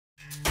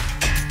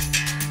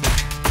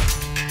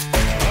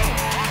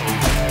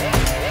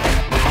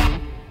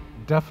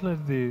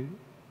definitely,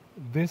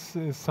 this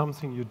is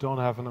something you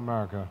don't have in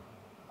America.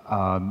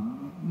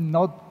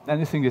 Not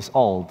anything is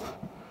old.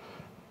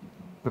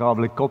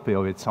 Probably copy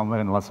of it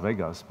somewhere in Las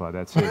Vegas, but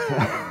that's it.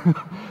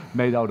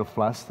 Made out of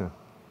plaster.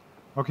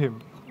 Okay,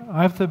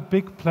 I have the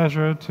big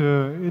pleasure to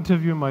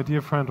interview my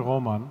dear friend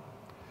Roman.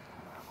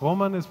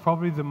 Roman is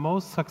probably the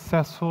most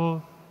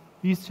successful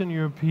Eastern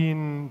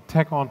European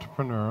tech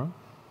entrepreneur,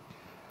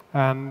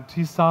 and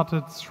he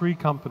started 3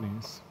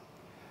 companies.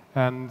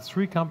 And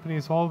 3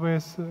 companies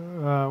always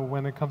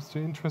when it comes to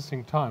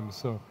interesting times.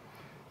 So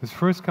his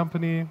first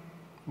company,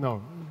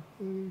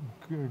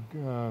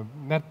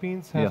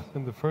 NetBeans has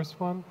been the first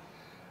one.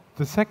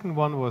 The second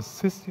one was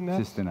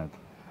Systinet.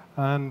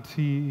 And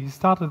he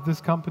started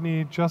this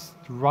company just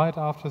right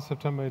after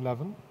September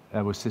 11.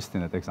 It was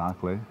Systinet,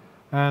 exactly.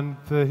 And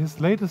his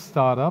latest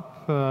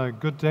startup,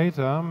 Good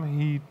Data,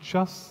 he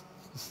just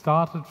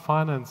started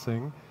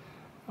financing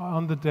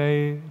on the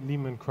day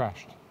Lehman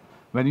crashed.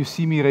 When you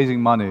see me raising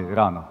money,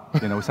 run.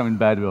 Something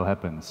bad will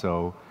happen.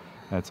 So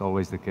that's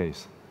always the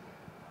case.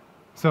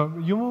 So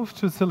you moved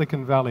to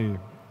Silicon Valley.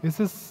 Is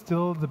this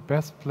still the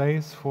best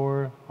place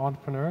for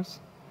entrepreneurs?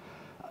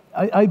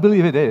 I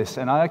believe it is,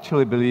 and I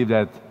actually believe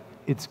that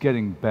it's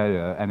getting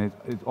better, and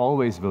it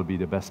always will be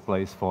the best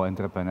place for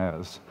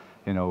entrepreneurs.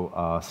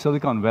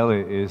 Silicon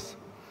Valley is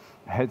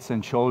heads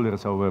and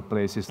shoulders over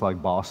places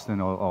like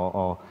Boston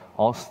or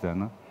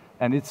Austin,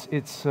 and it's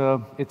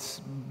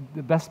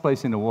the best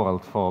place in the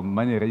world for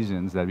many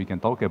reasons that we can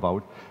talk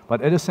about.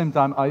 But at the same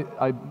time,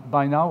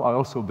 by now I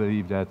also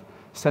believe that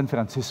San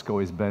Francisco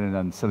is better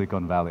than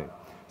Silicon Valley.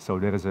 So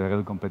there is a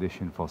real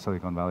competition for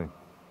Silicon Valley.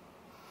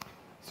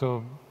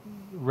 So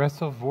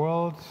rest of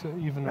world,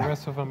 even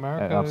rest of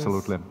America?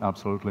 Absolutely,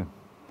 absolutely.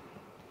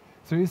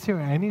 So is there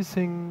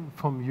anything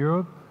from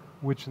Europe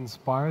which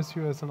inspires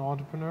you as an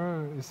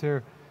entrepreneur? Is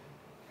there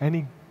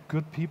any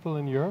good people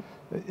in Europe?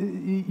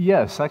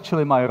 Yes,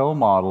 actually my role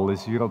model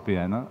is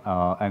European,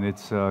 and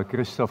it's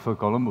Christopher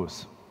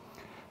Columbus.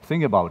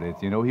 Think about it,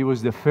 he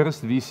was the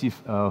first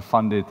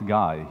VC-funded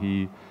guy.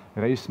 He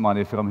raised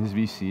money from his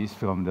VCs,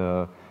 from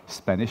the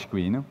Spanish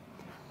Queen.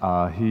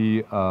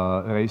 He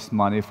raised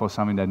money for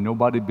something that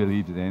nobody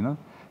believed in.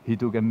 He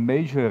took a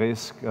major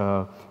risk.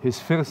 His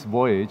first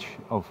voyage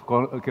of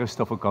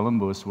Christopher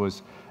Columbus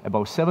was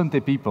about 70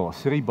 people,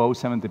 3 boats,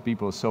 70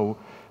 people. So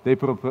they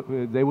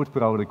would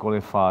probably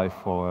qualify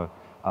for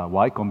a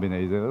Y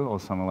Combinator or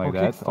something like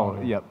that.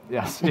 Or,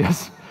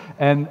 yes.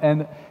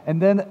 And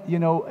then,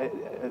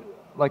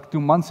 like 2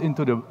 months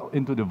into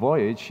the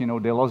voyage,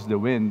 they lost the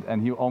wind,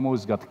 and he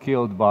almost got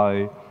killed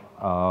by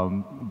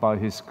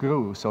his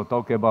crew. So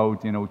talk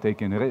about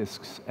taking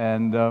risks.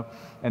 And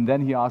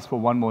then he asked for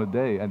 1 more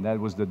day, and that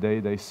was the day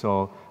they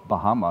saw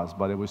Bahamas,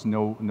 but there was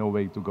no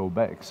way to go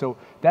back. So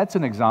that's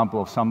an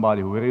example of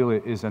somebody who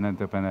really is an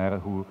entrepreneur,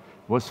 who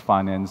was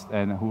financed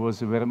and who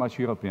was very much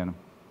European.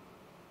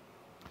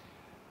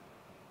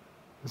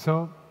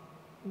 So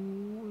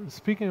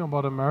speaking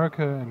about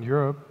America and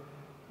Europe,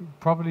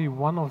 probably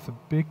one of the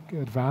big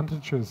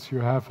advantages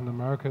you have in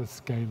America is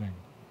scaling.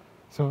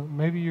 So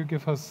maybe you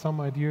give us some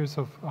ideas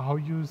of how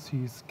you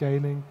see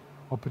scaling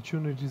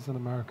opportunities in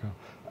America.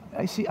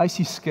 I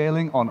see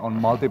scaling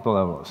on multiple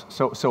levels.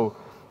 So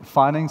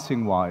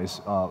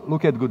financing-wise,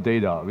 look at Good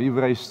Data. We've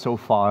raised so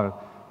far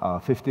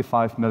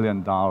 $55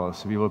 million.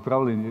 We will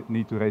probably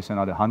need to raise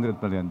another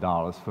 $100 million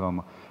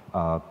from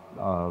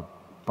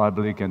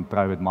public and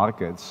private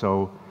markets.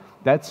 So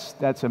that's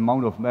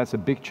a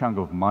big chunk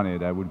of money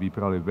that would be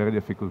probably very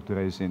difficult to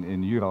raise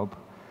in Europe.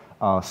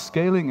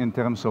 Scaling in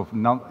terms of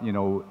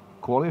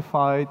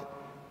qualified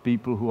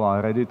people who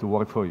are ready to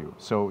work for you.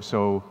 So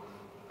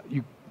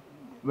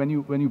when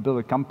you build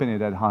a company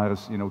that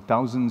hires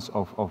thousands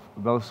of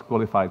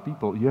well-qualified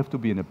people, you have to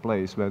be in a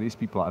place where these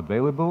people are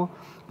available,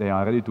 they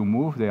are ready to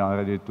move, they are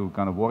ready to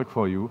kind of work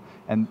for you,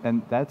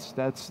 and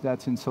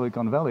that's in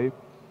Silicon Valley.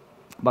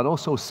 But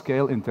also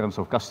scale in terms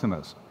of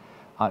customers.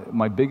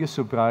 My biggest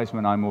surprise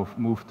when I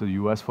moved to the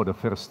US for the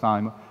first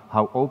time,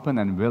 how open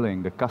and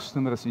willing the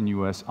customers in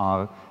US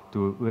are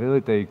to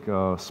really take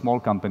small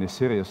companies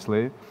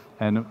seriously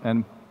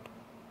and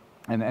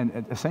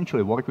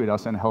essentially work with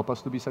us and help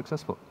us to be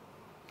successful.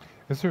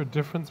 Is there a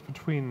difference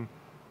between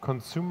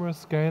consumer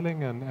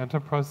scaling and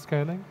enterprise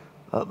scaling?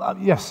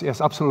 Yes,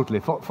 absolutely.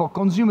 For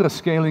consumer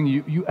scaling,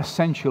 you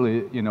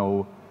essentially,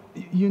 you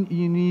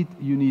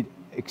need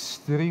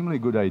extremely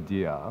good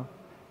idea.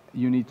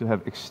 You need to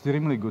have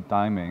extremely good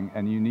timing,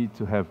 and you need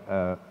to have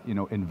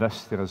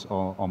investors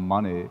or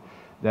money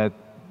that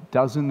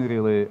doesn't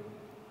really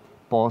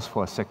pause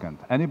for a second.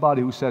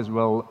 Anybody who says,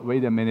 well,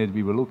 wait a minute,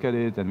 we will look at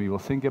it and we will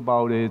think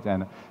about it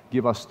and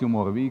give us 2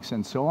 more weeks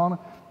and so on.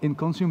 In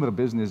consumer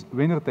business,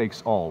 winner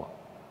takes all.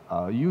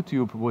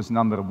 YouTube was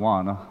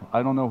 #1.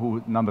 I don't know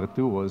who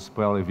 #2 was,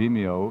 probably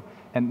Vimeo,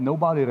 and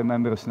nobody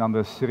remembers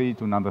 #3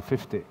 to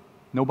 #50.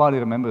 Nobody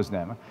remembers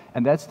them.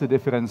 And that's the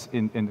difference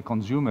in the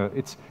consumer.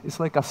 It's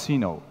like a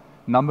casino.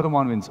 number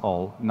one wins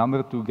all,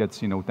 number two gets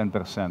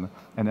 10%,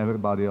 and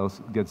everybody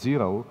else gets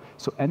 0.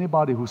 So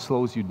anybody who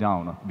slows you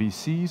down,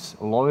 VCs,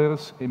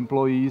 lawyers,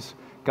 employees,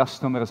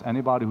 customers,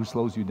 anybody who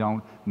slows you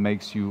down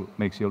makes you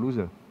a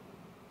loser.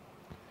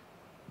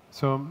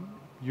 So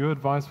your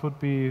advice would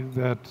be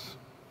that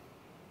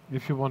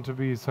if you want to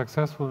be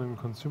successful in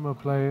consumer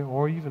play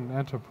or even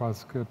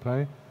enterprise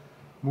play,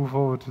 move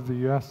over to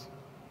the US?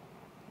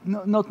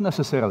 No, not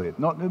necessarily.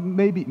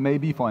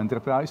 Maybe for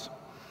enterprise.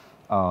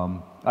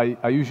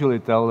 I usually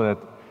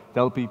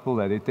tell people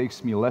that it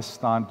takes me less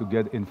time to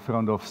get in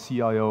front of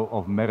CIO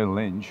of Merrill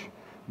Lynch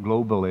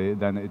globally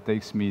than it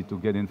takes me to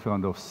get in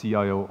front of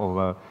CIO of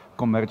a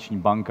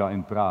Komerční banka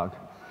in Prague.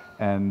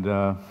 And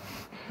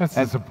that's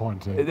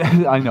disappointing.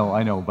 I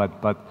know,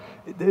 but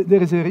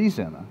there is a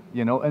reason,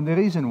 and the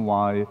reason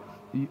why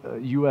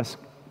U.S.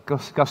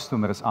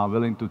 customers are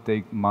willing to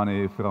take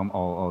money from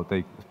or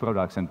take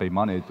products and pay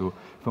money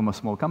from a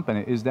small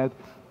company is that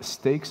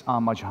stakes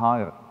are much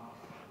higher.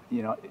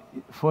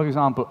 For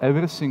example,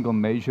 every single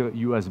major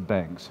U.S.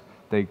 banks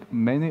take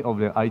many of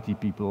their IT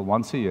people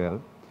once a year.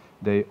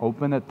 They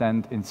open a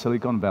tent in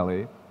Silicon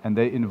Valley and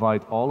they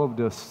invite all of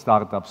the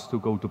startups to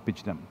go to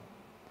pitch them.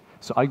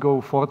 So I go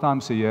 4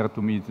 times a year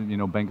to meet,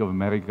 Bank of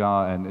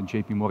America and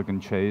JP Morgan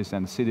Chase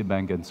and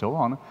Citibank and so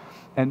on.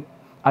 And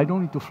I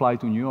don't need to fly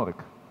to New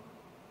York.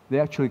 They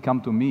actually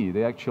come to me.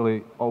 They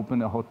actually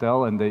open a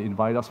hotel and they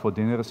invite us for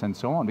dinners and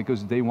so on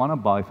because they want to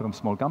buy from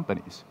small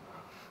companies.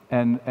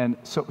 And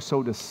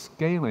so the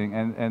scaling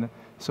and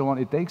so on,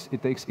 it takes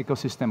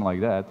ecosystem like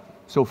that.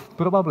 So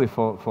probably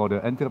for the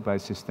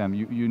enterprise system,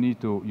 you need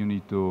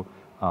to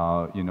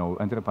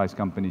enterprise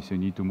companies, you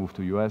need to move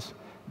to US.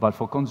 But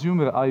for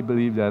consumer, I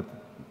believe that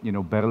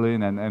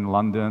Berlin and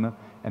London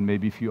and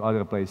maybe a few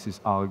other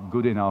places are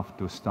good enough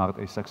to start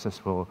a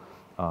successful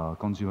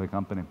consumer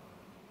company.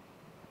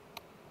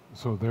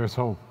 So there's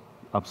hope.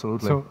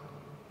 Absolutely. So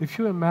if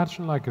you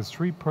imagine like a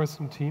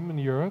 3-person team in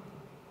Europe,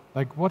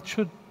 like what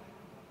should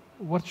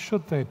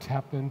they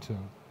tap into?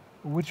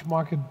 Which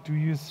market do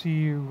you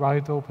see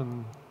right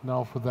open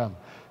now for them?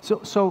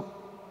 So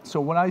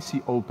what I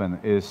see open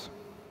is,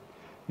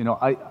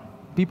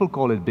 people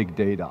call it big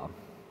data.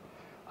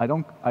 I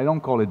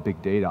don't call it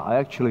big data. I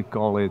actually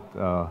call it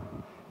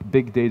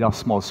big data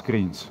small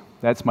screens.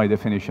 That's my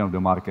definition of the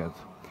market.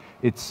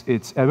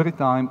 It's every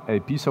time a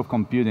piece of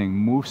computing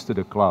moves to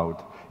the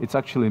cloud, it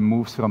actually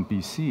moves from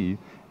PC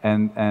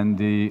and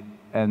the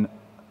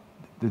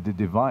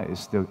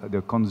device,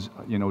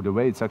 the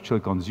way it's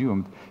actually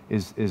consumed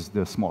is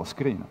the small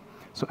screen.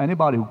 So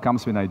anybody who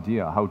comes with an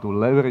idea how to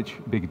leverage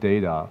big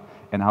data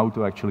and how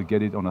to actually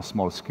get it on a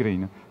small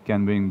screen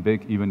can win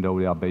big, even though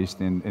they are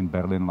based in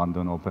Berlin,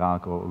 London, or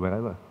Prague, or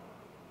wherever.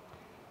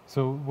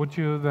 So would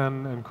you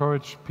then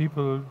encourage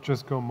people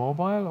just go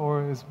mobile,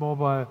 or is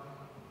mobile,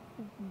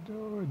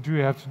 do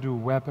you have to do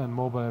web and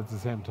mobile at the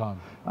same time?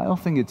 I don't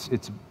think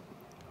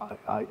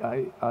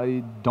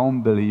I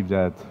don't believe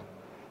that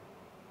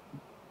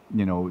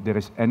there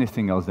is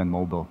anything else than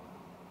mobile.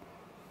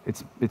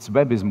 It's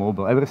web is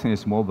mobile. Everything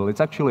is mobile.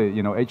 It's actually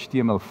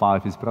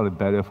HTML5 is probably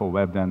better for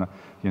web than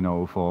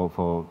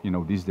for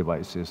these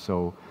devices.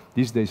 So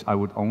these days I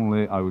would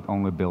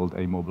only build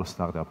a mobile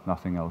startup,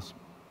 nothing else.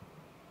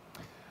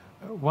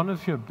 One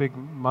of your big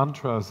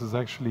mantras is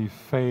actually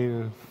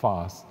fail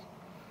fast.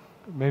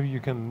 Maybe you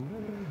can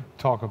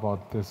talk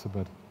about this a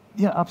bit.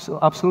 Yeah,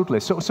 absolutely.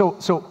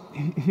 So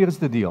here's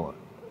the deal.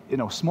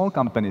 Small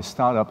company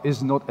startup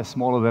is not a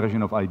smaller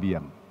version of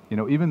IBM.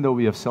 Even though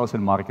we have sales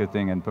and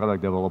marketing and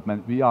product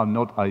development, we are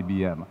not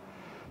IBM.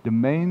 The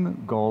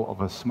main goal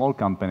of a small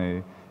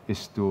company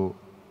is to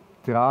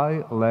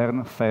try,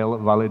 learn, fail,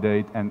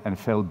 validate, and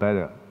fail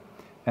better.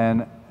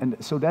 And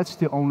so that's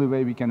the only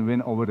way we can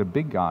win over the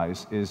big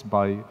guys is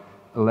by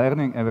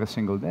learning every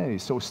single day.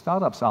 So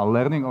startups are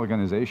learning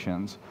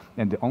organizations,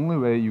 and the only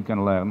way you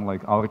can learn,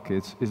 like our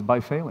kids, is by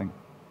failing.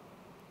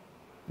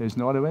 There's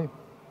no other way.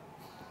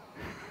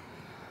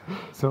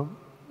 So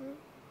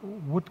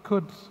what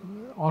could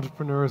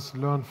entrepreneurs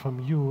learn from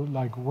you,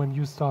 like when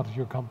you started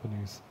your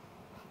companies?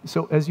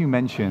 So as you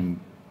mentioned,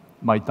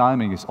 my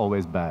timing is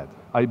always bad.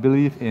 I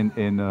believe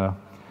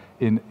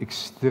in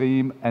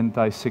extreme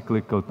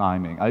anti-cyclical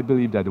timing. I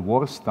believe that the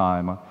worst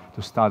time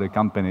to start a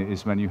company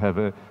is when you have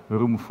a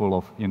room full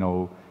of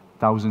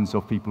thousands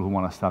of people who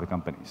want to start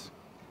companies.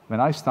 When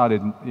I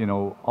started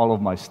all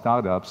of my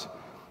startups,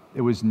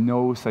 there was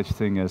no such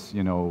thing as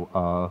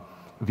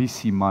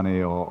VC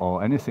money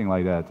or anything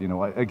like that.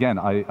 Again,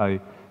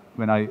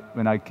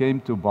 when I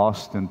came to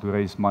Boston to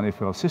raise money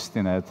for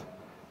Systinet,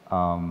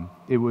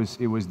 it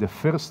was the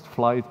first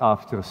flight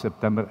after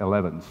September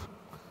 11th,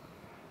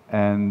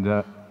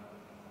 and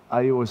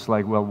I was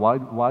like, well,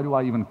 why do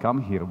I even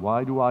come here?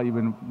 Why do I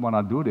even want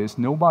to do this?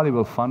 Nobody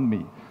will fund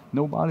me.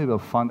 Nobody will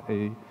fund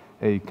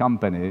a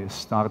company,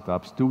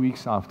 startups, 2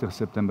 weeks after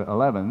September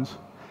 11th.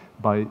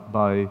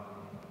 By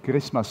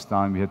Christmas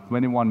time, we had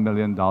 $21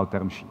 million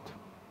term sheet.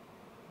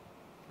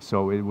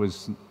 So it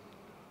was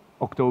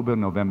October,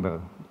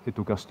 November. It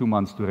took us 2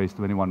 months to raise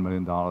 $21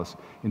 million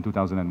in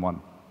 2001.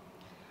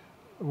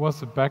 Was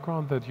the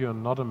background that you're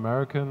not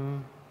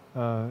American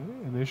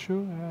an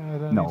issue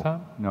at any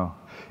time? No.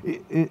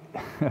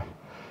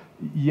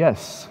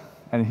 Yes,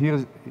 and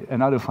here's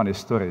another funny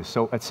story.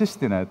 So at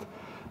Systinet,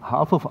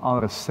 half of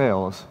our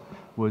sales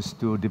was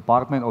to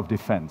Department of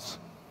Defense.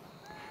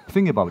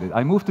 Think about it.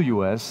 I moved to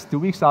US 2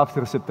 weeks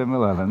after September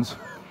 11th.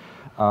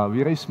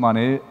 We raised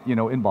money,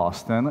 in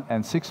Boston,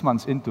 and 6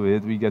 months into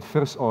it, we get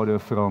first order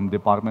from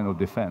Department of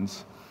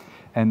Defense.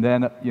 And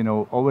then,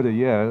 over the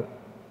year,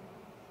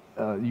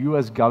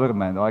 US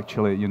government, or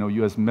actually,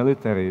 US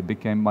military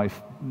became my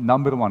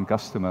 #1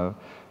 customer.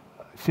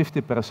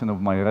 50%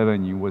 of my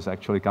revenue was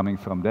actually coming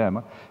from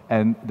them.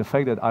 And the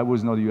fact that I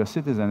was not a US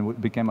citizen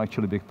became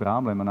actually a big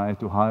problem, and I had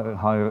to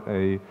hire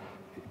a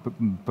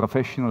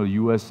professional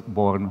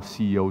US-born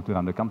CEO to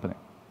run the company,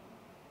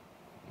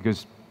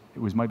 because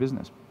it was my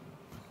business.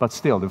 But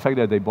still, the fact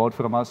that they bought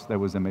from us, that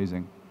was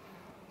amazing.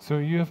 So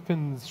you have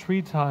been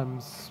 3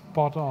 times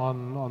spot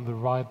on the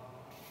right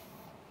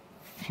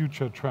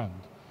future trend.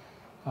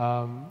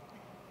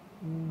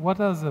 What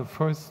are the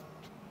first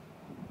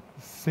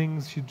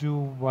things you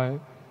do,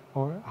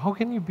 or how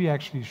can you be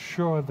actually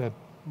sure that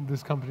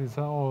these companies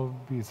will all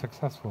be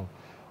successful?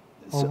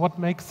 Or what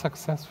makes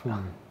success for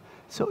you?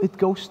 So it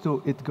goes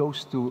to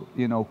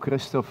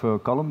Christopher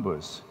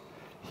Columbus.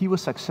 He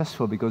was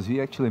successful because he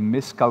actually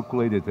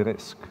miscalculated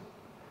risk.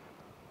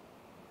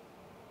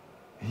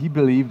 He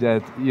believed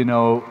that,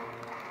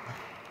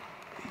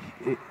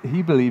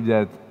 he believed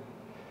that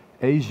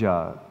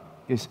Asia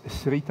is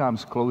 3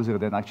 times closer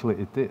than actually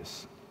it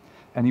is.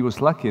 And he was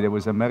lucky there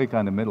was America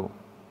in the middle.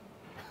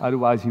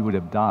 Otherwise, he would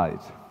have died.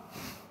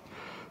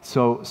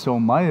 So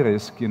my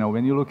risk,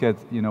 when you look at,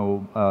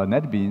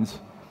 NetBeans,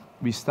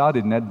 we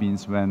started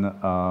NetBeans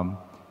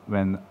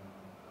when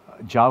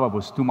Java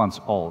was 2 months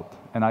old.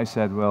 And I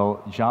said, well,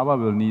 Java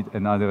will need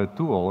another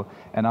tool,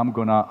 and I'm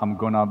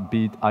gonna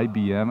beat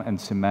IBM and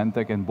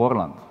Symantec and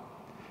Borland.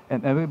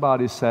 And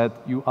everybody said,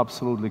 you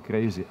absolutely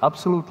crazy.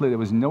 Absolutely, there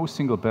was no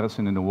single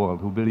person in the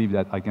world who believed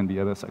that I can be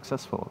ever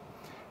successful.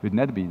 With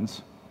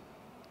NetBeans,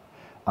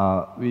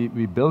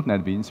 we built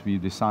NetBeans. We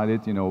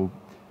decided,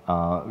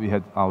 we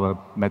had our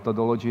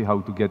methodology,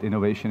 how to get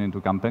innovation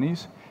into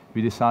companies.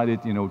 We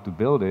decided, to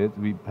build it.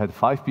 We had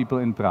 5 people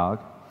in Prague.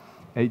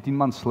 18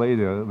 months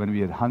later, when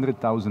we had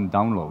 100,000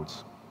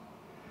 downloads,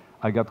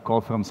 I got a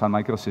call from Sun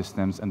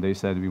Microsystems, and they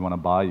said, we want to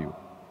buy you.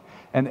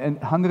 And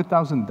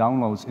 100,000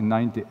 downloads in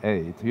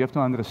 '98, you have to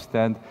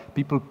understand,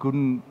 people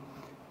couldn't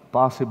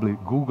possibly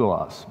Google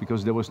us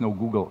because there was no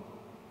Google.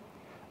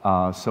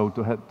 So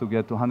to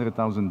get to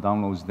 100,000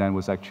 downloads then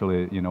was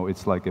actually,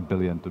 it's like 1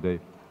 billion today.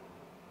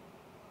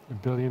 1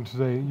 billion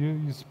today.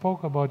 You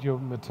spoke about your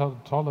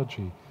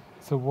methodology.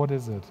 So what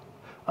is it?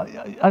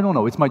 I don't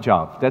know. It's my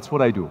job. That's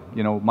what I do.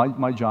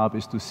 My job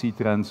is to see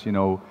trends.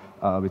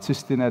 With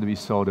Systinet, we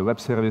saw the web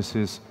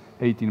services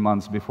 18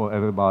 months before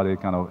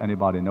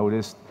anybody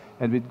noticed.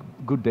 And with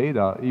good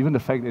data, even the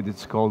fact that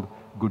it's called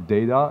good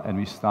data, and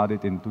we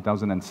started in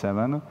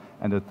 2007,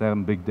 and the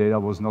term big data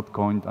was not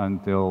coined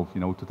until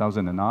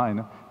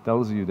 2009,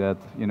 tells you that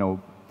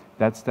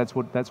that's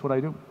what I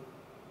do.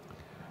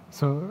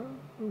 So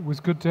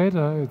with good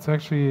data, it's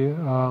actually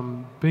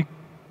big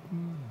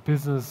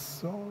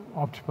business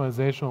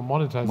optimization or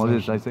monetization.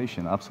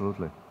 Monetization,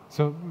 absolutely.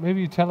 So maybe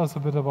you tell us a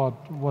bit about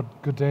what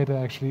good data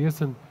actually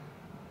is and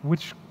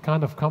which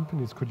kind of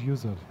companies could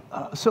use it.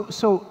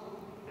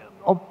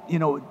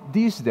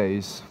 These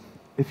days,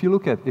 if you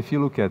look at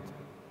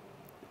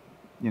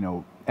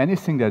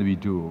anything that we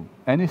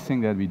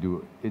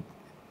do, it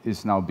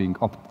is now being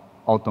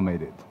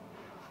automated.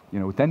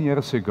 10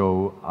 years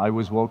ago, I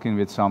was working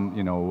with some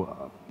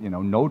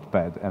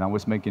notepad, and I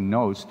was making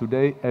notes.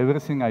 Today,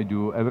 everything I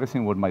do,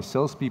 everything what my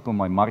salespeople,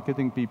 my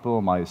marketing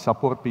people, my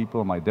support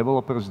people, my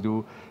developers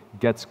do,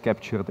 gets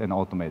captured and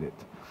automated.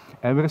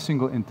 Every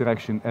single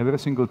interaction, every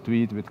single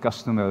tweet with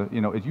customer,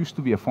 it used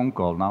to be a phone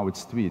call, now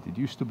it's tweet. It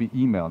used to be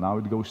email, now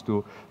it goes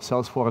to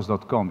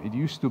salesforce.com. It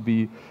used to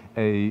be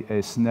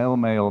a snail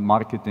mail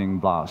marketing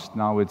blast,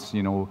 now it's,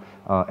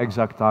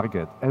 exact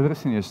target.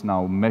 Everything is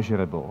now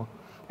measurable.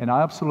 And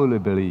I absolutely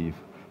believe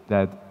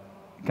that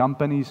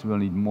companies will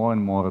need more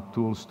and more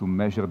tools to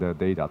measure their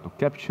data, to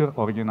capture,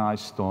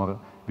 organize, store,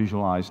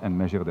 visualize, and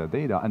measure their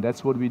data. And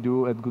that's what we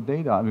do at Good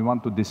Data. And we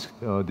want to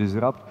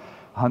disrupt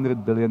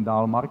 $100 billion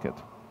market.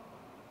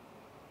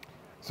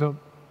 So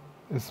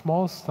a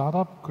small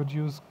startup could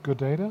use good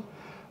data?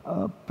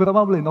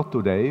 Probably not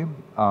today.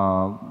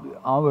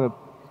 Our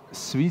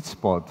sweet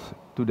spot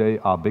today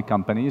are big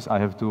companies. I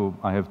have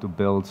to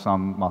build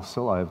some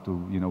muscle. I have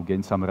to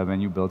gain some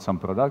revenue, build some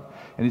product.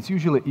 And it's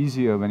usually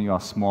easier when you are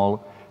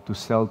small to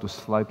sell to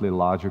slightly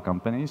larger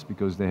companies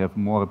because they have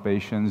more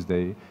patience.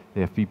 They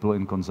have people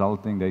in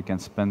consulting. They can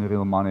spend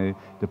real money.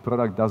 The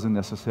product doesn't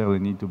necessarily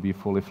need to be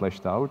fully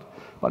fleshed out,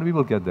 but we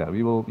will get there.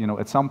 We will,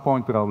 at some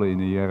point, probably in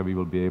a year, we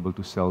will be able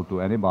to sell to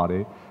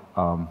anybody.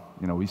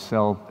 We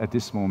sell at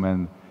this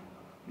moment.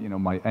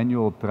 My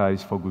annual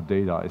price for good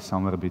data is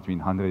somewhere between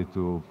 $100,000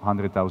 to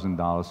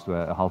 $100,000 to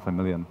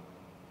 $500,000.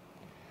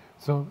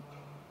 So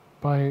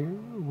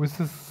with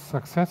this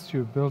success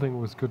you're building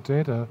with good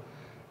data,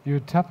 you're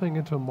tapping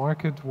into a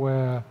market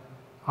where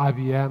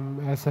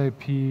IBM,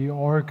 SAP,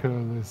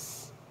 Oracle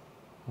is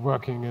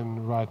working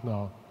in right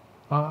now.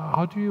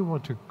 How do you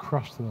want to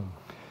crush them?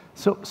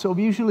 So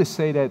we usually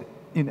say that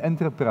in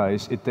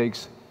enterprise, it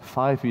takes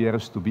 5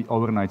 years to be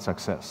overnight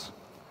success.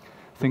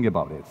 Think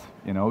about it.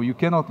 You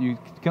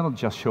cannot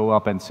just show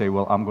up and say,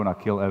 well, I'm going to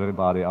kill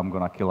everybody, I'm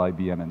going to kill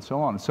IBM, and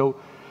so on.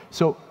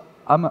 So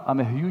I'm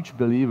a huge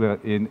believer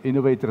in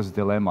Innovator's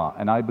Dilemma,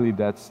 and I believe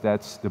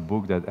that's the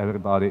book that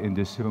everybody in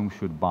this room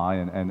should buy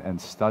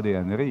and study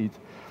and read.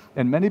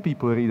 And many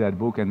people read that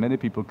book, and many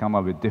people come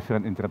up with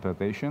different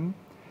interpretation.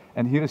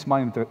 And here is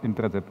my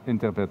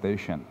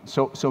interpretation.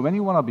 So when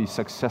you want to be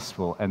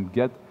successful and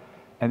get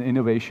an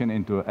innovation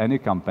into any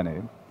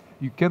company,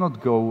 you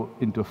cannot go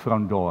into a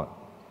front door.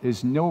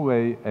 There's no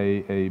way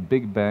a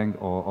big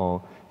bank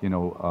or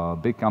a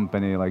big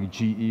company like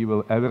GE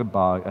will ever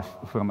buy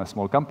from a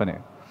small company.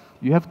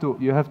 You have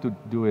to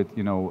do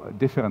it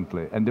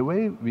differently. And the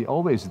way we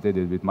always did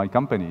it with my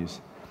companies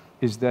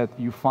is that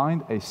you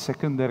find a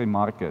secondary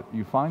market.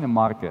 You find a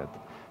market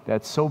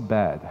that's so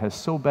bad, has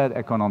so bad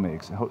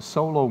economics,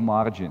 so low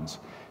margins,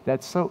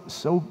 that's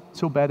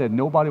so bad that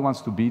nobody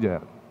wants to be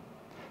there.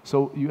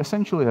 So you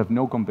essentially have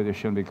no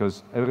competition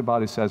because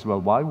everybody says,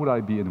 well, why would I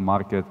be in a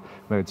market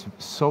where it's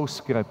so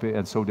scrappy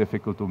and so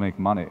difficult to make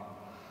money?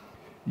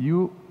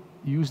 You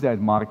use that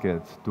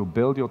market to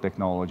build your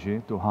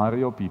technology, to hire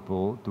your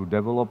people, to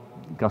develop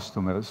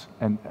customers,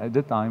 and at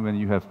the time when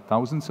you have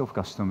thousands of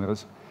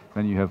customers,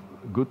 when you have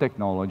good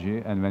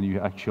technology, and when you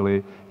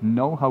actually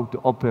know how to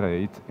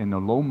operate in a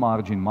low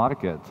margin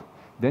market,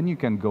 then you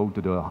can go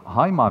to the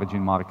high margin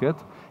market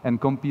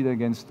and compete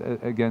against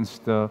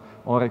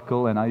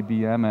Oracle and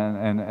IBM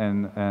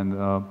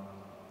and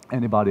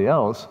anybody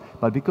else.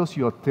 But because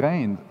you're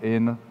trained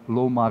in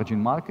low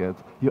margin market,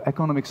 your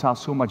economics are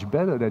so much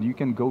better that you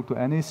can go to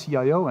any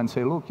CIO and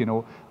say, look,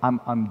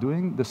 I'm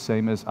doing the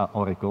same as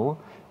Oracle.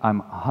 I'm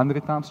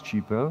 100 times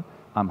cheaper.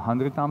 I'm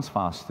 100 times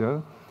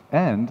faster.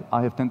 And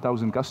I have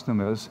 10,000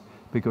 customers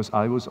because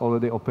I was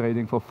already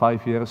operating for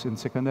 5 years in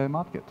secondary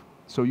market.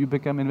 So you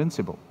become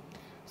invincible.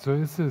 So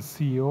is the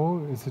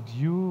CEO, is it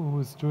you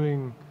who's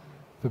doing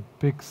the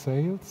big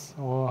sales?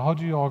 Or how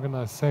do you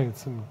organize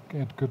sales and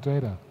get good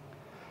data?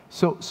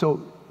 So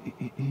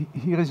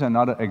here is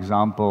another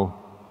example,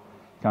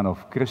 kind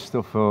of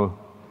Christopher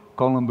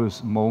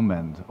Columbus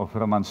moment of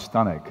Roman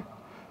Stanek.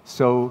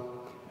 So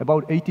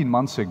about 18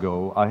 months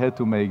ago, I had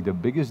to make the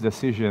biggest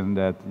decision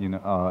that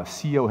a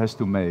CEO has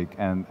to make,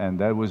 and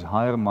that was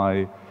hire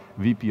my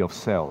VP of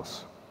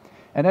sales.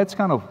 And that's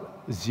kind of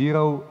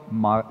zero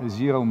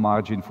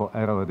margin for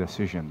error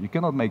decision. You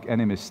cannot make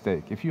any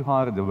mistake. If you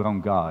hire the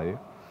wrong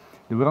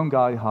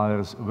guy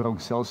hires the wrong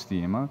sales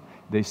team,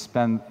 they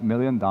spend $1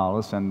 million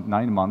and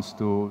 9 months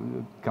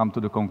to come to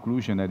the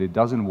conclusion that it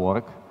doesn't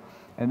work,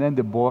 and then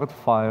the board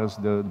fires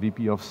the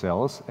VP of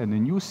sales, and the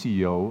new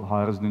CEO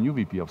hires the new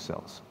VP of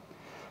sales.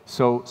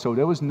 So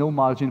there was no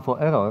margin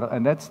for error,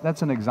 and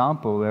that's an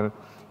example where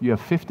you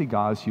have 50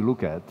 guys you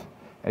look at,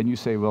 and you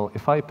say, well,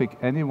 if I pick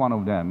any one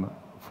of them,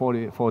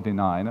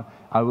 49,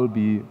 I will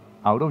be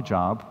out of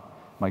job,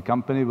 my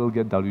company will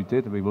get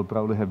diluted, we will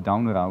probably have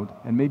down route,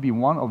 and maybe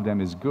one of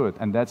them is good,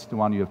 and that's the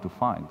one you have to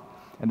find.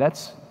 And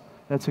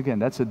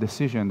that's a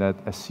decision that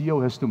a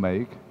CEO has to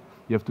make.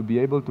 You have to be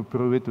able to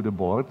prove it to the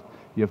board.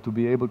 You have to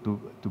be able to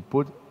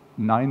put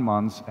 9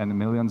 months and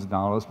millions of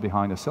dollars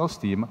behind a sales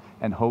team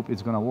and hope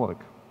it's going to work.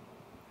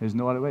 There's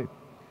no other way.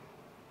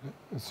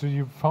 So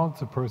you found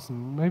the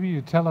person. Maybe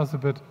you tell us a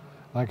bit,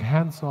 like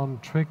hands-on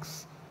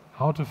tricks,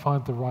 how to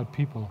find the right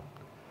people.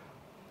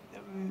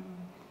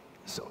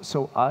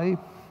 So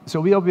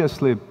we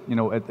obviously,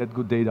 at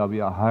Good Data, we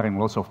are hiring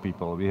lots of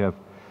people. We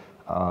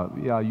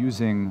are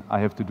using, I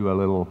have to do a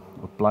little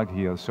plug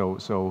here.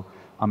 So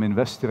I'm an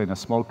investor in a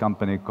small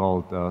company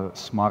called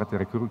Smart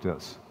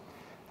Recruiters.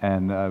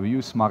 And we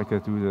use Smart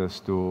Recruiters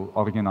to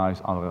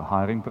organize our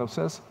hiring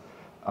process.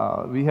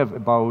 We have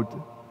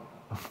about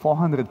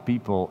 400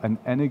 people at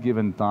any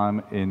given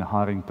time in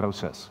hiring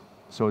process.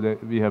 So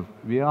that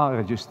we are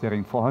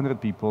registering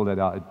 400 people that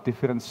are at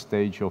different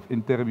stage of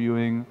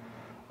interviewing,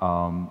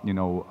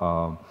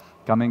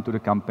 coming to the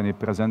company,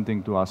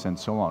 presenting to us, and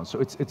so on.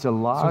 So it's a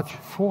large. So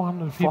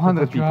 400 people.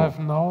 400 people. You have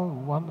now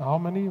how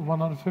many?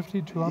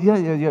 150, 200?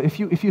 Yeah.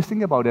 If you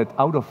think about it,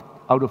 out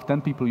of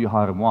 10 people you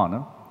hire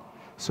one.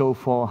 So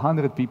for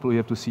 100 people you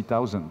have to see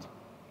 1,000.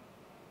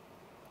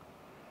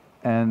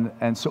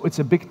 And so it's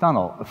a big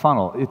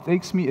funnel. It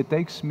takes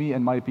me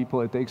and my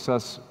people, it takes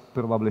us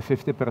probably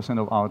 50%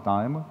 of our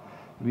time.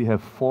 We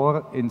have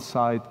 4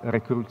 inside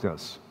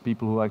recruiters,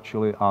 people who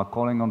actually are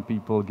calling on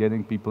people,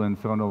 getting people in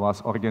front of us,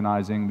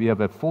 organizing. We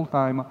have a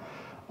full-time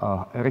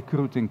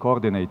recruiting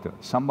coordinator,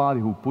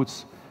 somebody who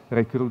puts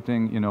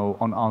recruiting,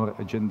 on our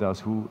agendas,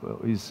 who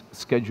is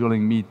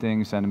scheduling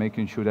meetings and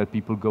making sure that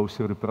people go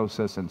through the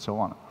process and so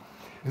on.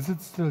 Is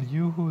it still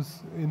you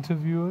who's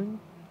interviewing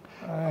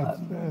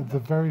at the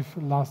very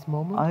last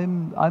moment?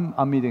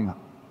 I'm meeting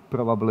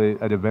probably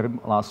at the very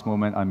last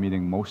moment, I'm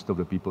meeting most of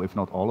the people, if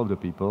not all of the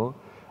people.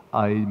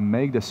 I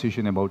make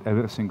decision about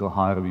every single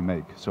hire we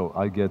make. So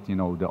I get,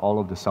 all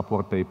of the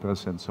support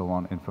papers and so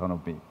on in front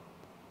of me.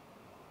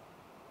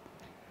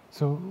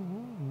 So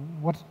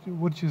what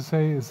would you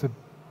say is the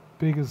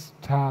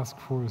biggest task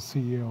for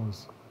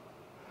CEOs?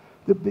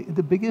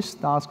 The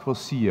biggest task for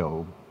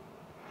CEO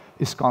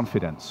is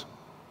confidence.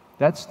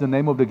 That's the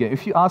name of the game.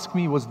 If you ask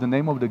me what's the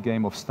name of the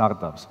game of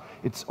startups,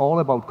 it's all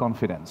about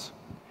confidence.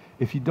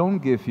 If you don't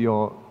give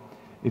your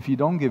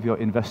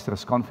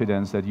investors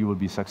confidence that you will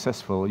be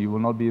successful, you will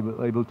not be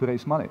able to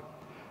raise money.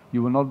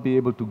 You will not be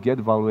able to get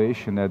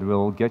valuation that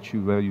will get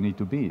you where you need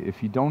to be.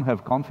 If you don't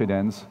have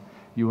confidence,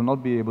 you will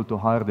not be able to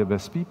hire the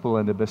best people,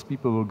 and the best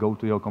people will go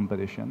to your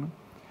competition.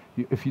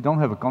 If you don't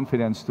have a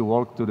confidence to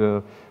walk to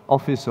the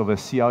office of a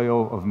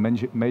CIO of a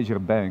major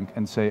bank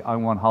and say, I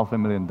want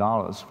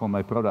 $500,000 for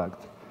my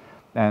product,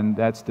 and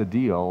that's the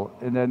deal,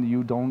 and then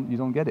you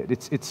don't get it.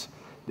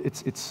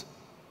 It's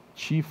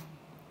chief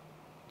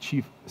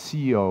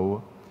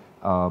CEO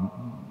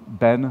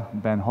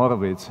Ben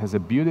Horowitz has a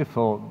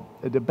beautiful,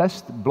 the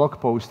best blog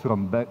post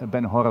from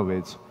Ben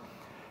Horowitz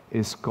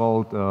is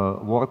called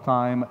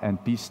Wartime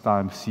and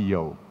Peacetime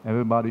CEO.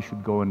 Everybody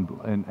should go and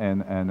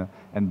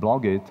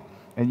blog it,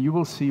 and you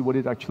will see what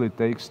it actually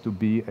takes to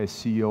be a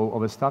CEO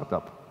of a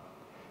startup.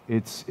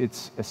 It's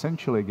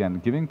essentially,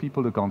 again, giving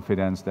people the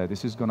confidence that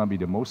this is going to be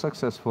the most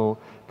successful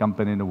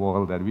company in the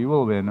world, that we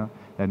will win,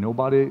 that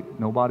nobody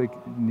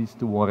needs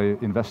to worry,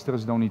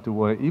 investors don't need to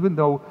worry, even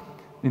though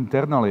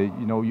internally,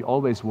 you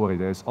always worry.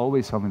 There's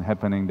always something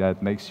happening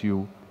that makes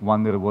you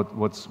wonder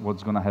what's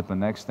going to happen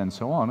next and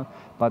so on.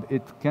 But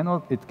it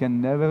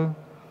can never,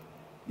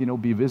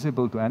 be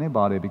visible to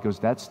anybody, because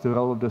that's the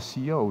role of the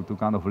CEO, to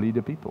kind of lead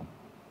the people.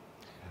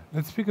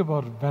 Let's speak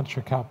about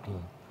venture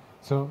capital.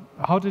 So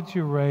how did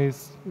you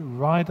raise,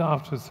 right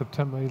after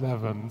September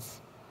 11th,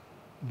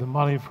 the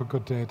money for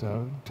good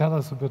data? Tell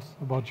us a bit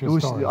about your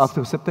stories.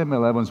 After September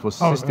 11th was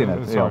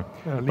Systinet,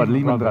 but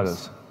Lehman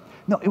Brothers.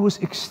 No, it was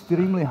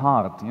extremely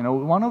hard.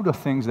 One of the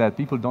things that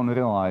people don't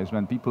realize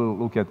when people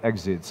look at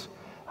exits,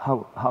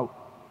 how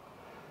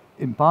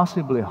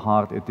impossibly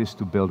hard it is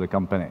to build a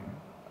company.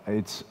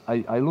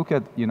 I look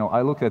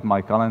at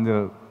my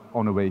calendar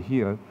on the way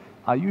here.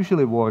 I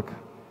usually work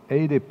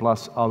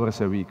 80+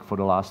 hours a week for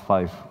the last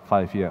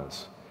five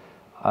years.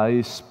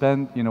 I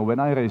spend, when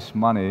I raise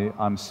money,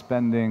 I'm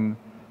spending,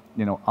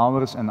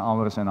 hours and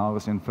hours and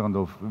hours in front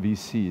of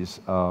VCs.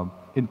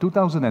 In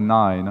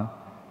 2009,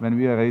 when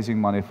we were raising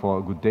money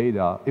for good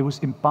data, it was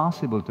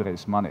impossible to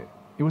raise money.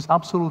 It was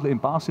absolutely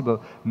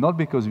impossible, not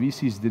because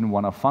VCs didn't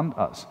want to fund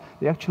us.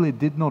 They actually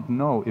did not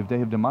know if they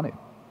have the money.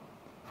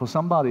 For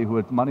somebody who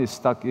had money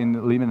stuck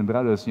in Lehman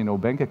Brothers,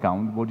 bank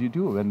account, what do you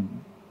do when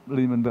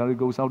Lehman Brothers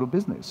goes out of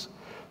business?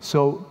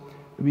 So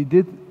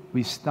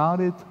we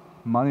started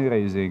money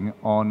raising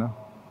on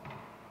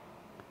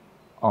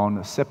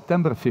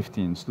September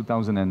 15th,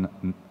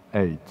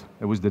 2008.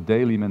 It was the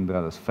day Lehman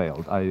Brothers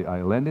failed.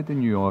 I landed in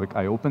New York,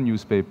 I opened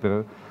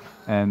newspaper,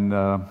 and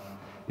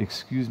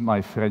excuse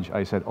my French,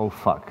 I said, oh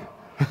fuck.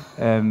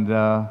 and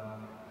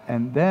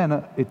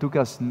then it took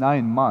us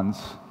 9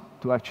 months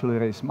to actually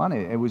raise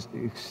money. It was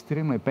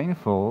extremely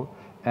painful,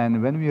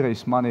 and when we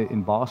raised money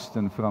in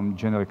Boston from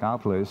General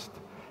Catalyst,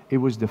 it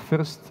was the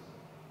first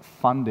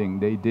funding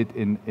they did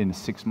in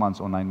 6 months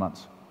or 9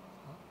 months.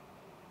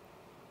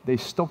 They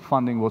stopped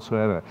funding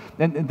whatsoever.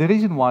 And the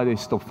reason why they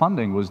stopped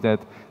funding was that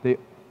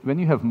when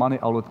you have money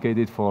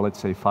allocated for, let's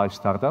say, 5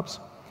 startups,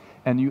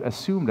 and you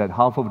assume that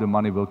half of the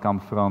money will come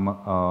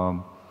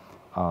from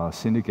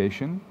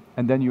syndication,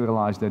 and then you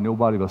realize that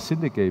nobody will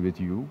syndicate with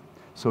you,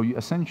 so you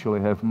essentially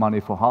have money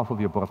for half of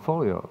your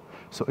portfolio.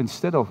 So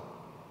instead of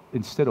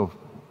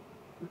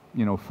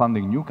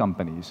funding new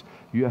companies,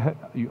 you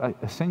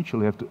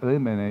essentially have to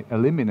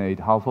eliminate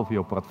half of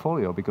your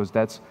portfolio, because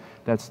that's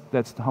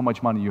how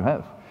much money you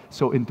have.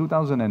 So in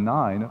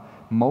 2009,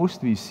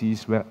 most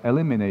VCs were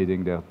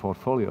eliminating their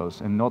portfolios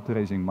and not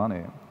raising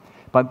money.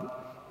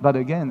 But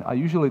again, I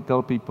usually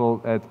tell people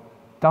that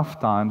tough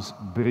times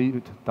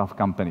breed tough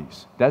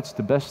companies. That's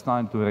the best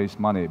time to raise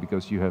money,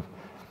 because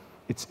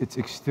it's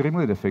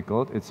extremely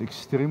difficult, it's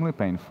extremely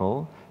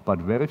painful, but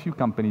very few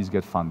companies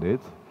get funded.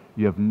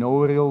 You have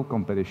no real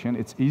competition.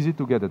 It's easy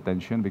to get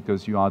attention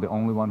because you are the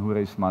only one who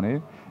raised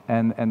money,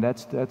 and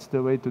that's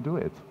the way to do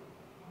it.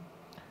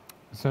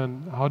 So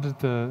how did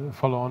the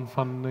follow-on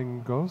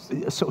funding go?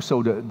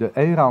 So the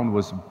A round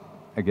was,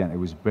 again, it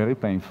was very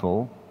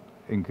painful,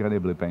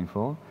 incredibly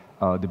painful.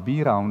 The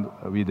B round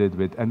we did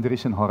with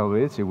Hinrichs and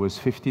Horowitz. It was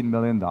 $15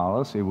 million.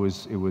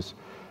 It was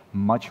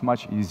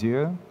much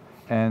easier.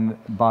 And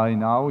by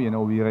now,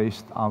 we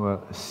raised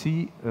our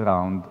C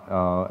round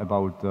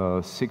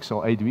about 6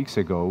 or 8 weeks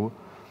ago,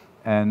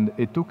 and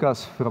it took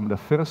us from the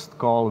first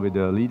call with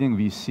the leading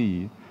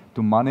VC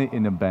to money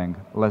in the bank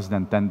less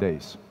than 10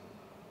 days.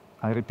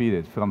 I repeat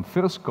it, from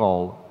first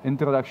call,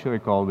 introductory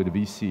call with the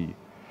VC,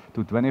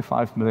 to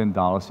 $25 million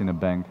in a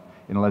bank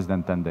in less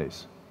than 10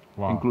 days.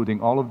 Wow.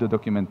 Including all of the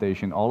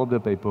documentation, all of the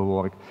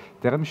paperwork,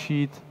 term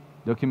sheet,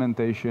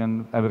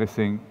 Documentation,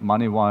 everything,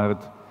 money wired,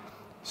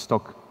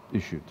 stock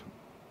issued.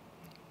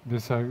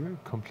 These are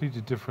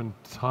completely different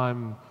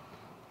time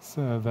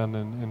than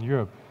in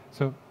Europe.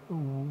 So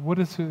what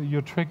is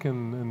your trick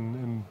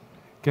in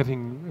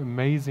getting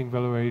amazing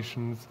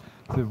valuations,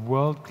 the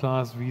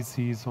world-class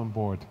VCs on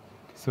board?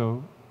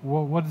 So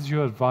what is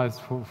your advice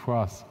for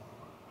us?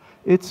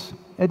 It's,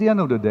 at the end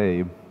of the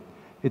day,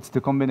 it's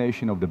the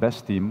combination of the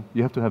best team.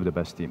 You have to have the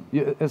best team.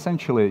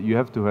 Essentially, you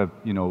have to have,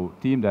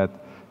 team that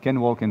can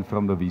walk in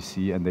from the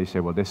VC and they say,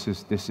 well,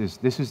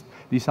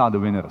 these are the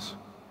winners.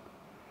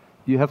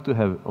 You have to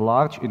have a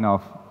large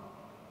enough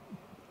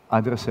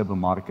addressable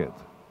market.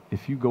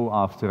 If you go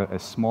after a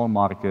small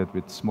market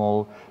with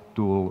small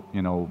tool,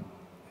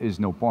 is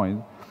no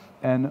point.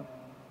 And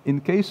in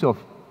case of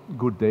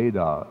good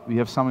data, we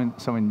have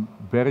something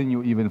very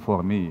new even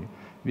for me.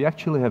 We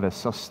actually have a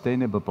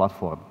sustainable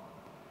platform.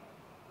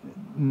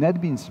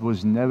 NetBeans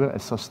was never a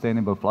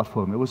sustainable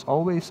platform. It was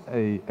always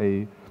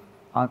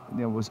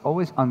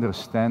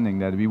understanding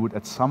that we would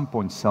at some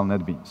point sell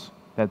NetBeans.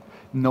 That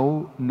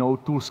no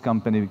tools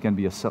company can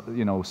be a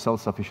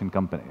self-sufficient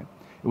company.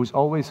 It was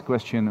always a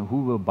question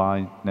who will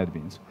buy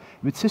NetBeans.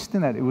 With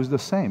Systenet, it was the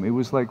same. It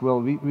was like, well,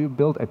 we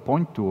built a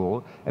point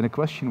tool, and the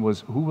question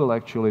was who will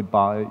actually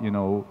buy,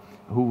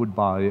 who would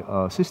buy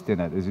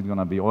Systenet? Is it going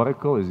to be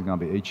Oracle? Is it going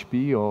to be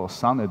HP or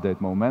Sun at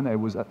that moment? It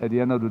was, at the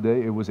end of the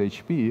day, it was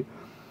HP.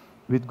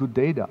 With good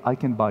data, I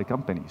can buy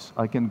companies.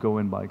 I can go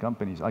and buy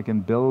companies. I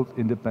can build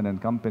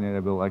independent company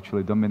that will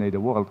actually dominate the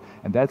world.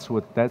 And that's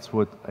what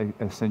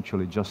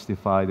essentially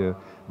justify the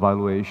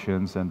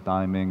valuations and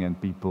timing and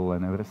people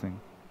and everything.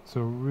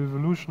 So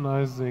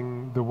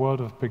revolutionizing the world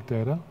of big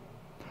data?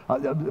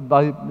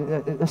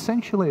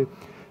 Essentially,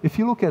 if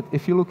you look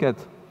at,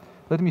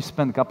 let me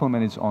spend a couple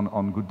minutes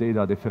on good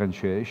data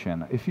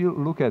differentiation. If you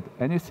look at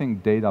anything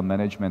data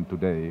management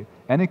today,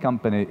 any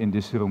company in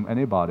this room,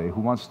 anybody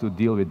who wants to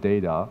deal with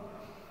data,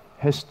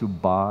 has to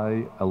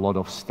buy a lot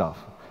of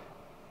stuff.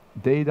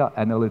 Data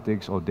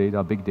analytics or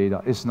big data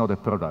is not a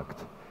product,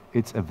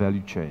 it's a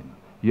value chain.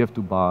 You have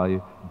to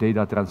buy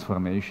data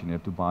transformation, you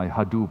have to buy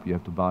Hadoop, you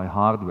have to buy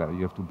hardware,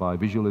 you have to buy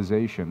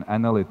visualization,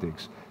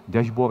 analytics,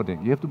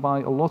 dashboarding, you have to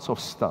buy lots of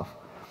stuff.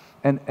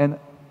 And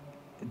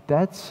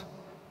that's,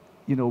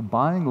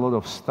 buying a lot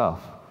of stuff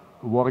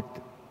worked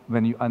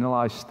when you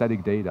analyze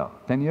static data.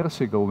 10 years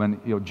ago, when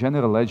your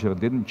general ledger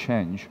didn't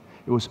change,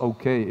 it was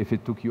okay if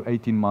it took you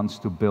 18 months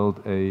to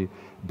build a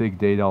big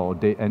data or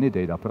any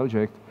data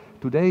project.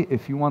 Today,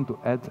 if you want to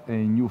add a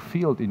new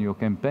field in your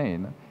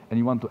campaign and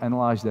you want to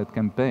analyze that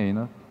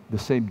campaign the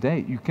same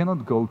day, you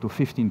cannot go to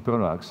 15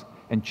 products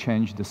and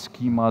change the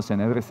schemas and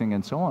everything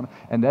and so on.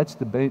 And that's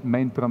the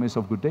main promise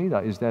of good data,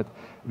 is that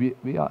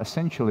we are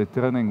essentially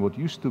turning what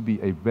used to be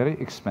a very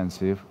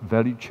expensive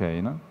value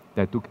chain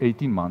that took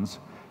 18 months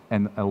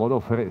and a lot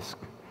of risk.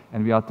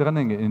 And we are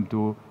turning it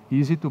into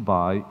easy to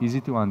buy, easy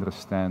to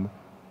understand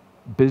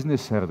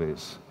business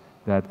service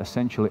that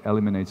essentially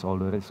eliminates all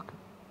the risk.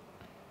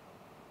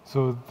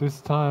 So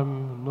this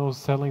time, no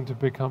selling to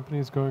big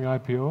companies going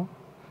IPO?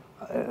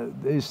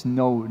 There's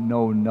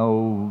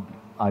no,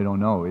 I don't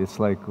know. It's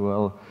like,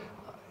 well,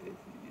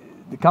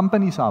 the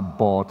companies are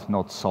bought,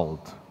 not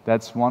sold.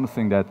 That's one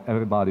thing that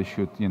everybody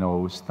should,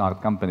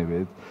 start company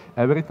with.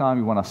 Every time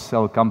you want to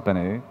sell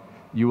company,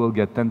 you will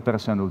get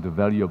 10% of the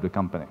value of the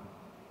company.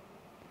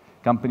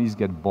 Companies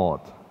get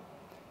bought.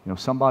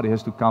 Somebody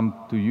has to come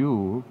to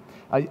you.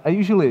 I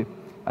usually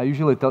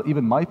tell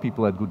even my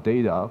people at Good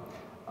Data,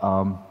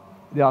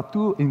 there are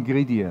two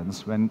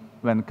ingredients when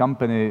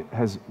company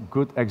has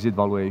good exit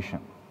valuation.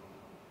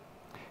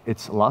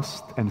 It's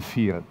lust and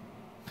fear.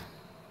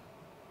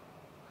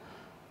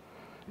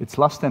 It's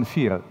lust and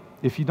fear.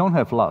 If you don't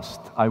have lust,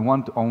 I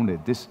want to own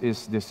it. This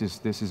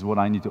is what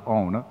I need to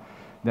own.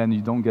 Then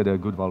you don't get a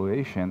good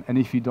valuation. And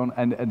if you don't,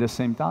 and at the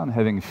same time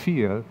having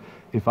fear,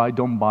 if I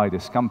don't buy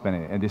this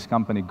company and this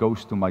company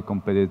goes to my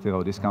competitor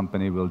or this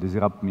company will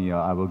disrupt me or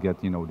I will get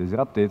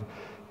disrupted,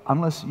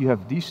 unless you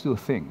have these two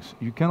things,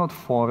 you cannot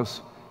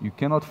force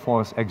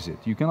exit.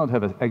 You cannot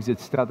have an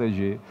exit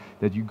strategy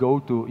that you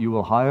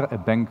will hire a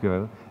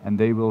banker and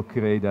they will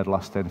create that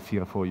lust and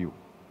fear for you.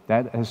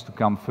 That has to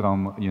come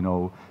from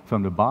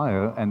the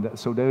buyer, and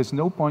so there is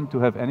no point to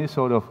have any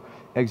sort of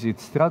exit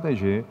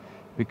strategy,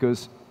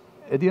 because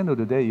at the end of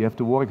the day, you have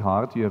to work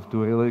hard, you have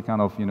to really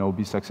kind of,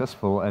 be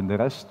successful, and the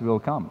rest will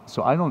come.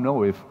 So I don't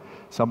know if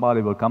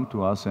somebody will come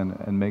to us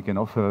and make an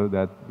offer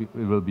that it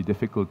will be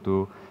difficult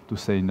to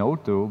say no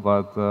to,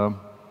 but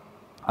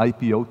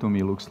IPO to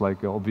me looks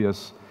like an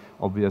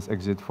obvious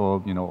exit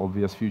for,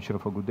 obvious future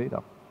for good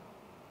data.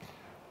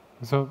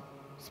 So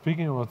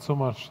speaking about so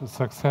much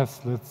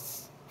success,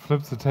 let's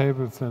flip the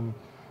tables and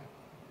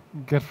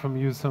get from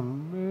you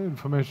some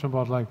information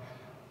about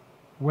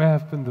where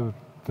have been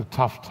the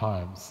tough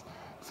times.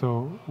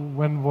 So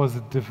when was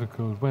it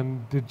difficult?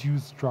 When did you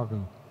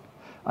struggle?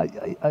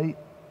 I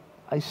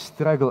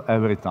struggle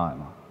every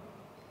time.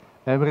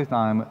 Every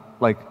time,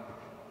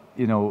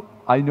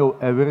 I know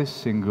every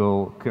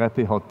single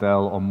crappy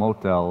hotel or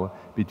motel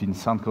between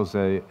San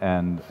Jose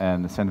and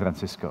San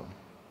Francisco.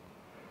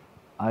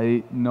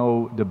 I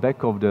know the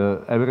back of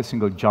every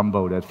single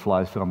jumbo that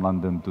flies from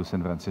London to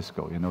San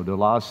Francisco. You know, the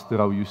last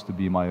row used to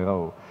be my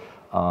row.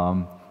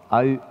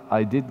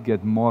 I did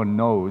get more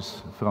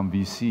no's from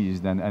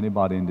VCs than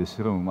anybody in this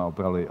room,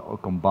 probably all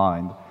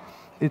combined.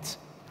 It's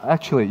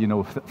actually, you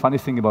know, funny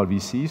thing about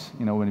VCs,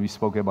 you know, when we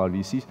spoke about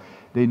VCs,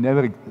 they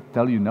never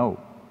tell you no.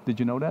 Did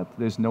you know that?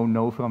 There's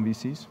no from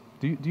VCs?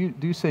 Do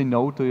you say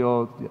no to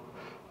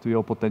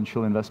your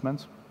potential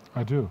investments?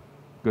 I do.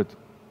 Good.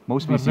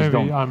 Most but VCs maybe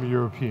don't. I'm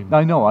European.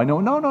 I know.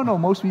 No.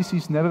 Most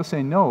VCs never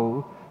say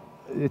no.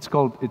 It's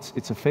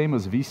a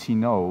famous VC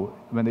no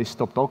when they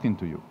stop talking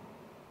to you.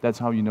 That's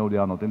how you know they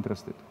are not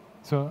interested.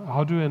 So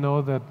how do I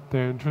know that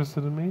they're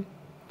interested in me?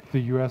 The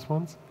US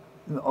ones?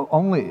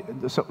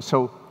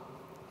 So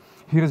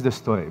here's the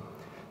story.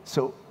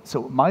 So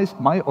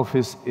my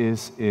office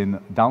is in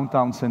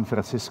downtown San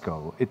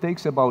Francisco. It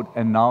takes about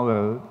an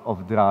hour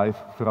of drive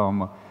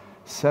from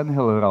Sand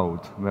Hill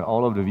Road, where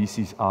all of the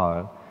VCs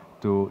are,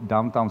 to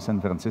downtown San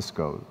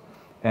Francisco.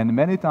 And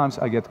many times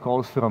I get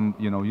calls from,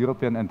 you know,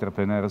 European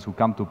entrepreneurs who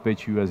come to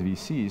pitch US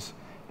VCs,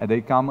 and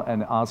they come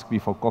and ask me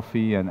for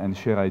coffee and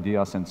share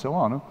ideas and so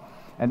on.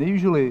 And they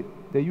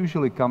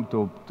usually come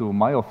to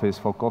my office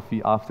for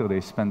coffee after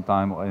they spend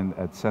time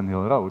at Sand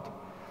Hill Road.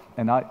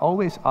 And I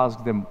always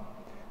ask them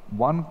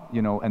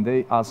and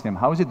they ask them,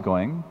 how is it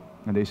going?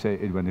 And they say,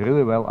 it went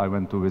really well. I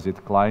went to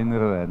visit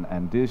Kleiner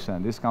and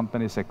this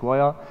company,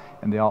 Sequoia,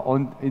 and they are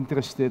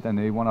interested and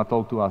they want to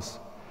talk to us,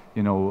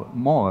 you know,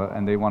 more,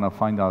 and they want to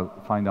find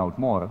out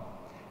more.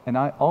 And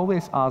I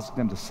always ask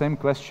them the same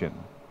question.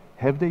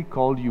 Have they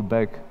called you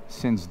back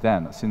since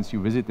then, since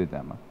you visited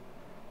them?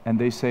 And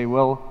they say,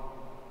 well,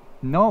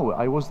 no,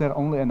 I was there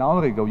only an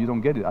hour ago, you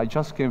don't get it. I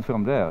just came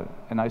from there.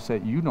 And I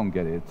say, you don't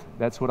get it.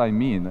 That's what I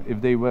mean.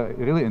 If they were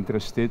really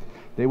interested,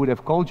 they would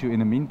have called you in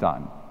the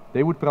meantime.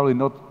 They would probably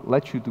not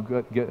let you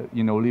to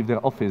leave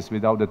their office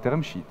without the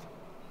term sheet.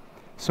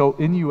 So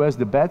in US,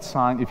 the bad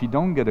sign, if you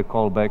don't get a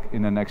call back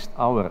in the next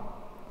hour,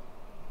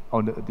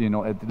 or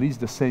at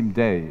least the same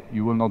day,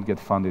 you will not get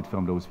funded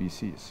from those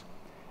VCs.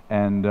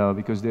 And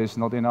because there's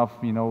not enough,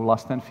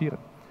 lust and fear.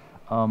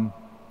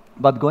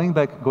 But going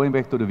back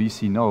to the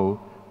VC no,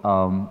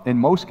 in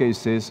most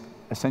cases,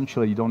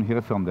 essentially you don't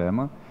hear from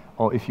them,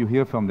 or if you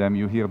hear from them,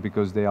 you hear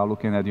because they are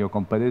looking at your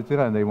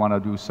competitor and they want to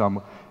do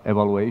some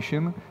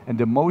evaluation. And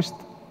the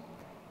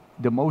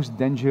most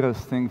dangerous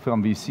thing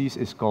from VCs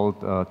is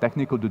called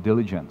technical due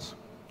diligence.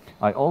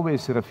 I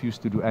always refuse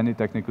to do any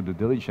technical due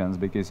diligence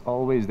because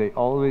they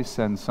always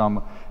send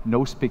some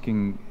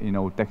nose-picking,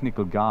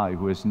 technical guy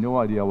who has no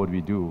idea what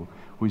we do,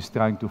 who is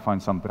trying to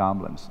find some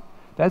problems.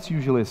 That's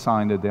usually a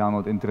sign that they are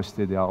not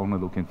interested, they are only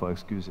looking for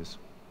excuses.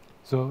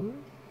 So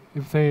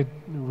if they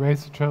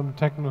raise the term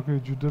technical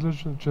due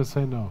diligence, just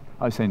say no.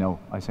 I say no.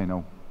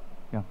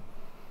 Yeah.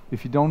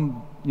 If you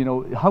don't,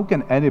 how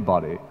can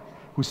anybody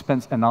who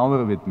spends an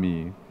hour with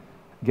me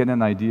get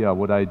an idea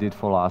what I did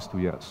for the last 2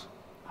 years?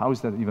 How is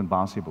that even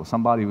possible?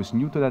 Somebody who's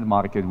new to that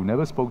market, who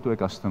never spoke to a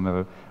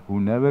customer, who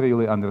never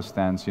really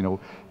understands,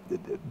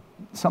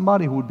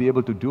 somebody who would be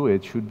able to do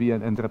it should be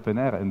an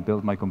entrepreneur and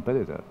build my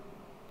competitor.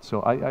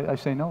 So I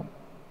say no.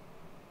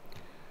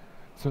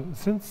 So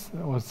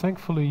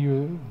thankfully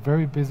you're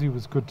very busy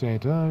with good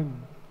data,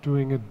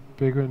 doing it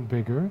bigger and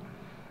bigger,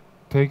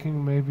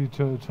 taking maybe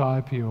to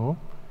IPO.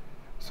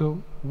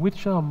 So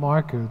which are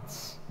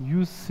markets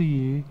you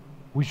see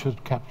we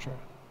should capture?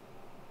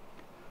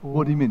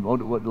 What do you mean?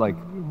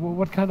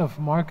 What kind of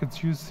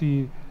markets you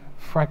see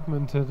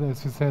fragmented,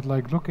 as you said,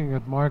 like looking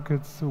at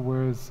markets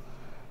where it's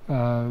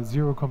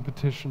zero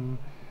competition?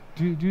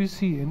 Do you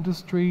see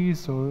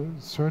industries or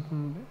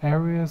certain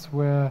areas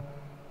where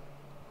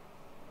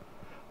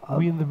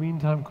we in the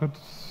meantime could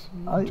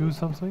do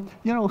something?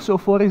 So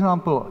for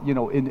example,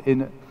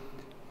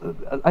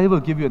 I will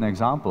give you an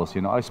example.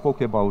 I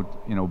spoke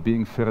about,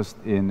 being first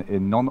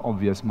in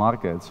non-obvious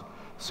markets.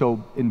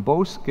 So in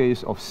both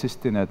case of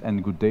Systinet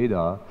and Good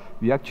Data,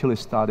 we actually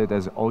started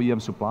as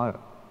OEM supplier.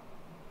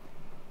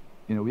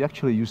 We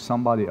actually use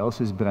somebody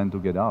else's brand to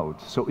get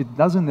out. So it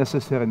doesn't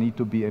necessarily need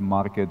to be a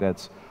market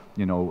that's,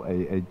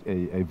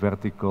 a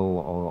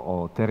vertical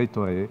or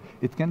territory.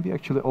 It can be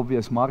actually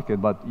obvious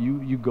market, but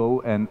you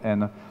go and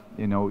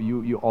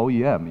you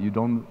OEM.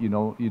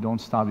 You don't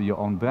start with your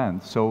own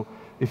brand. So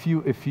if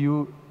you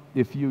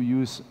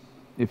use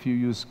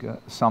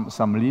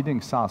some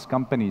leading SaaS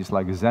companies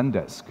like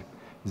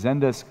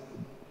Zendesk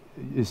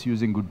is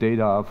using Good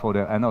Data for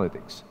their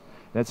analytics.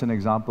 That's an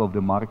example of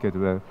the market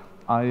where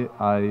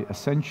I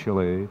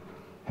essentially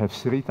have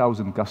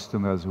 3,000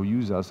 customers who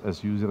use us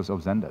as users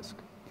of Zendesk.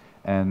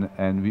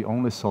 And we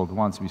only sold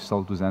once. We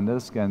sold to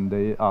Zendesk, and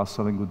they are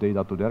selling Good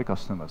Data to their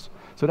customers.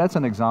 So that's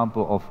an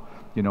example of,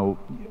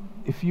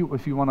 if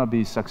you want to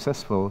be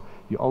successful,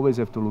 you always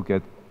have to look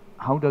at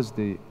how does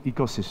the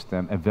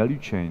ecosystem, a value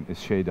chain is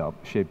shaped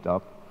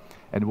up,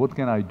 and what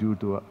can I do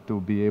to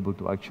be able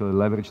to actually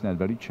leverage that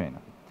value chain?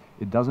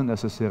 It doesn't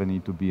necessarily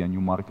need to be a new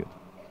market.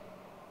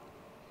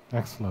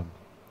 Excellent.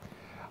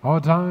 Our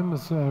time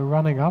is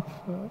running up.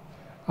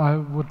 I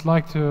would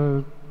like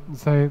to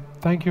say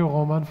thank you,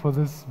 Roman, for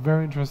this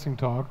very interesting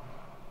talk.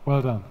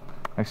 Well done.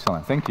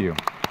 Excellent. Thank you.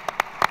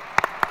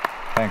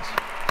 Thanks.